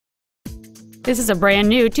This is a brand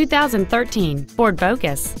new 2013 Ford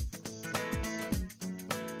Focus.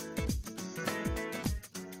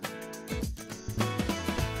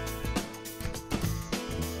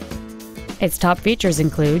 Its top features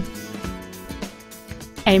include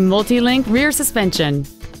a multi-link rear suspension,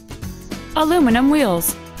 aluminum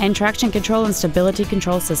wheels, and traction control and stability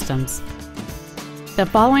control systems. The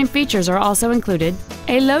following features are also included: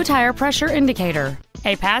 a low tire pressure indicator,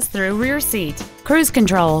 a pass-through rear seat, cruise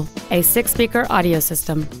control, a 6-speaker audio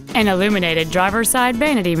system, an illuminated driver's side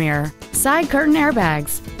vanity mirror, side curtain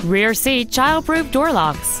airbags, rear seat child-proof door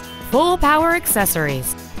locks, full power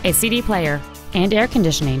accessories, a CD player, and air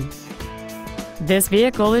conditioning. This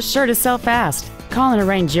vehicle is sure to sell fast. Call and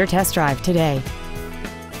arrange your test drive today.